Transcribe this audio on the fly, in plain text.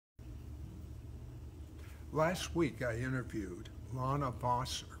Last week I interviewed Lana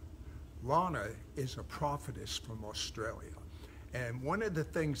Vawser. Lana is a prophetess from Australia. And one of the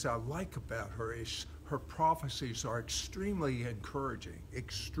things I like about her is her prophecies are extremely encouraging,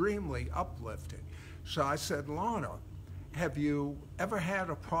 extremely uplifting. So I said, Lana, have you ever had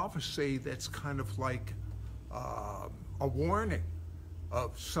a prophecy that's kind of like a warning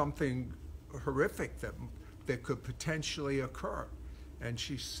of something horrific that could potentially occur? And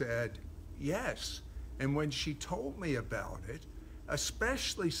she said, yes. And when she told me about it,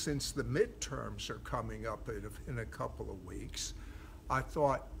 especially since the midterms are coming up in a couple of weeks, I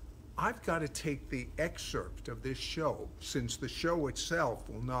thought, I've got to take the excerpt of this show, since the show itself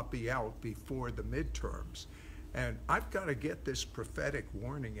will not be out before the midterms, and I've got to get this prophetic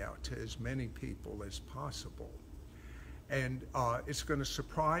warning out to as many people as possible. And it's going to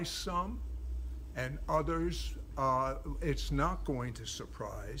surprise some, and others it's not going to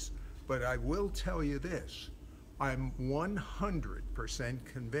surprise, but I will tell you this. I'm 100%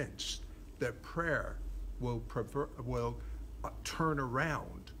 convinced that prayer will turn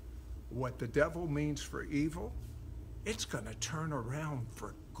around what the devil means for evil. It's going to turn around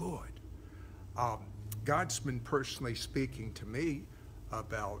for good. God's been personally speaking to me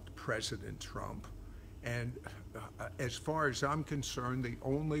about President Trump, and as far as I'm concerned, the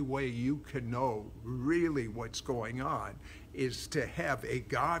only way you can know really what's going on is to have a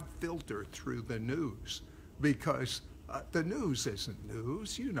God filter through the news, because the news isn't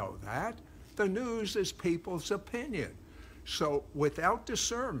news, you know that. The news is people's opinion. So without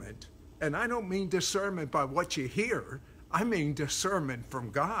discernment, and I don't mean discernment by what you hear, I mean discernment from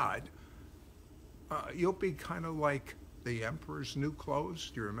God, you'll be kind of like the emperor's new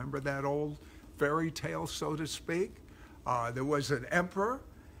clothes. Do you remember that old fairy tale, so to speak? There was an emperor,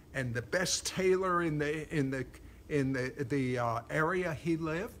 and the best tailor in the area he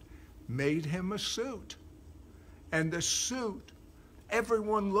lived made him a suit. And the suit,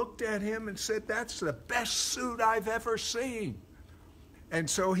 everyone looked at him and said, that's the best suit I've ever seen. And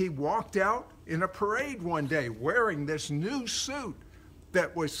so he walked out in a parade one day wearing this new suit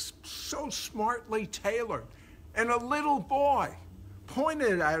that was so smartly tailored. And a little boy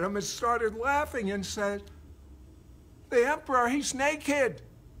pointed at him and started laughing and said, the emperor, he's naked.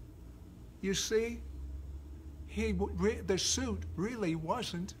 You see, the suit really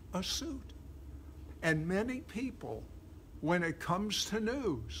wasn't a suit. And many people, when it comes to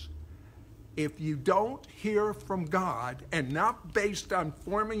news, if you don't hear from God and not based on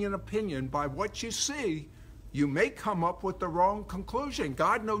forming an opinion by what you see, you may come up with the wrong conclusion.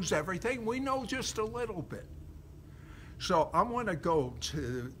 God knows everything. We know just a little bit. So I want to go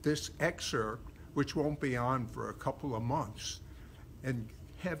to this excerpt, which won't be on for a couple of months, and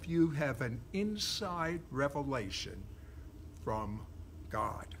have you have an inside revelation from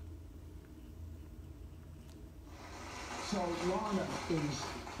God. So Lana is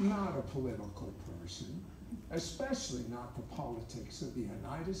not a political person, especially not the politics of the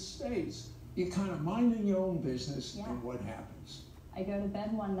United States. You're kind of minding your own business, yeah. And what happens? I go to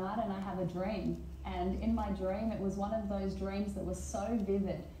bed one night and I have a dream. And in my dream, it was one of those dreams that was so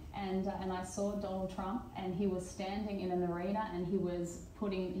vivid. And I saw Donald Trump, and he was standing in an arena, and he was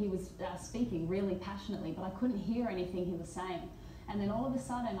speaking really passionately, but I couldn't hear anything he was saying. And then all of a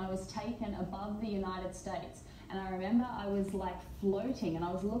sudden, I was taken above the United States. And I remember I was like floating, and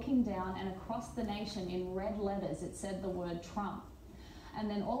I was looking down, and across the nation in red letters, it said the word Trump. And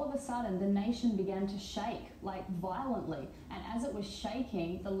then all of a sudden, the nation began to shake, like violently. And as it was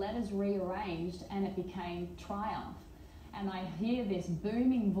shaking, the letters rearranged, and it became triumph. And I hear this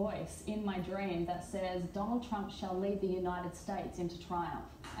booming voice in my dream that says, Donald Trump shall lead the United States into triumph.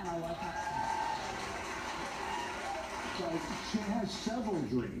 And I woke up. So she has several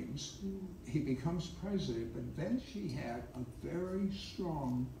dreams. He becomes president, but then she had a very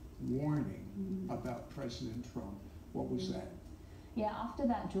strong warning about President Trump. What was that? Yeah, after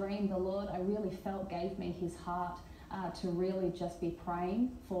that dream, the Lord, I really felt, gave me his heart to really just be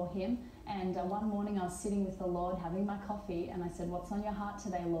praying for him. And one morning I was sitting with the Lord having my coffee, and I said, what's on your heart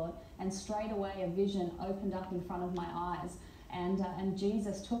today, Lord? And straight away a vision opened up in front of my eyes. And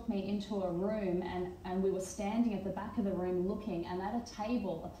Jesus took me into a room, and we were standing at the back of the room looking, and at a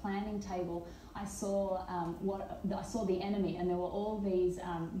table, a planning table, I saw the enemy, and there were all these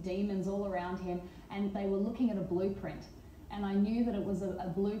demons all around him, and they were looking at a blueprint. And I knew that it was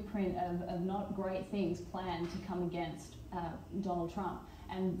a blueprint of not great things planned to come against Donald Trump.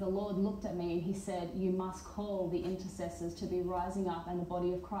 And the Lord looked at me and he said, you must call the intercessors to be rising up, and the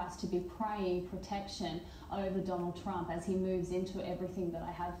body of Christ to be praying protection over Donald Trump as he moves into everything that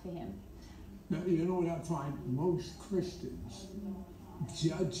I have for him. Now, you know what I find? Most Christians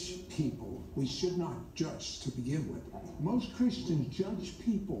judge people. We should not judge to begin with. Most Christians judge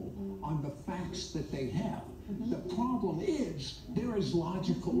people on the facts that they have. The problem is, they're as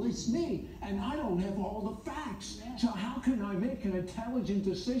logical as me, and I don't have all the facts. So how can I make an intelligent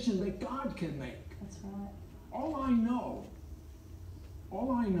decision that God can make? That's right. All I know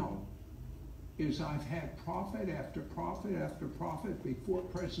is I've had prophet after prophet after prophet before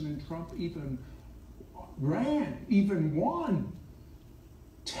President Trump even won,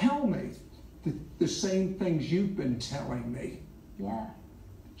 tell me the same things you've been telling me. Yeah.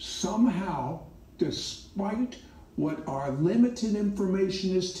 Somehow, despite what our limited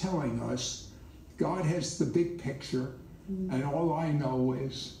information is telling us, God has the big picture, and all I know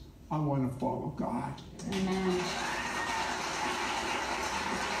is I want to follow God. Amen.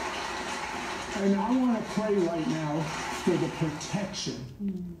 And I want to pray right now for the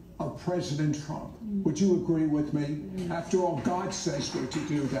protection of President Trump. Would you agree with me? After all, God says we're to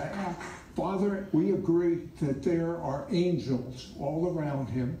do that. Father, we agree that there are angels all around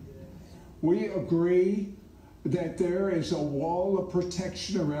him. We agree that there is a wall of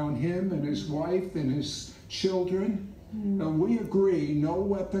protection around him and his wife and his children. And we agree no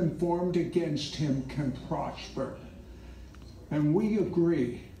weapon formed against him can prosper. And we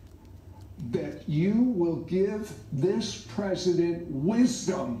agree that you will give this president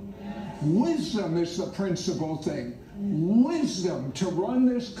wisdom. Wisdom is the principal thing. Wisdom to run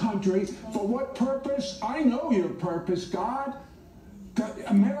this country. For what purpose? I know your purpose, God.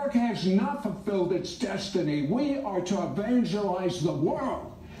 America has not fulfilled its destiny. We are to evangelize the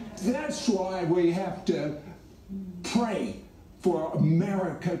world. That's why we have to pray for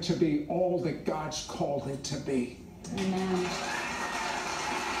America to be all that God's called it to be. Amen.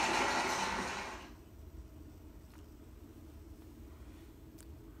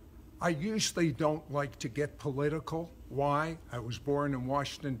 I usually don't like to get political. Why? I was born in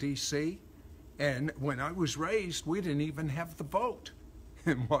Washington, D.C., and when I was raised, we didn't even have the vote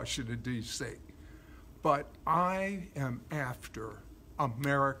in Washington, D.C. But I am after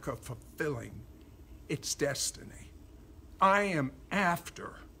America fulfilling its destiny. I am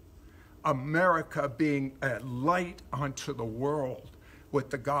after America being a light unto the world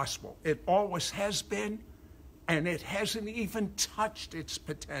with the gospel. It always has been, and it hasn't even touched its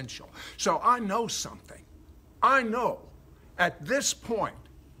potential. So I know something. I know at this point,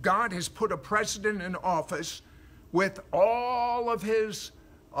 God has put a president in office with all of his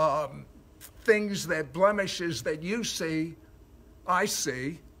things, that blemishes that you see, I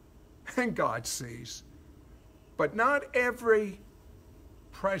see, and God sees. But not every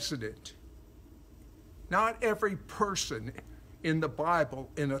president, not every person in the Bible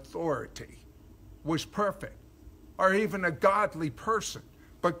in authority was perfect, or even a godly person.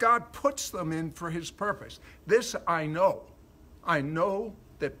 But God puts them in for his purpose. This I know. I know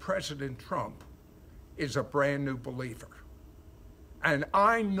that President Trump is a brand new believer. And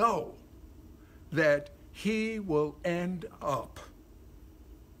I know that he will end up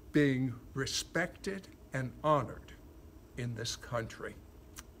being respected and honored in this country.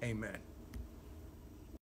 Amen.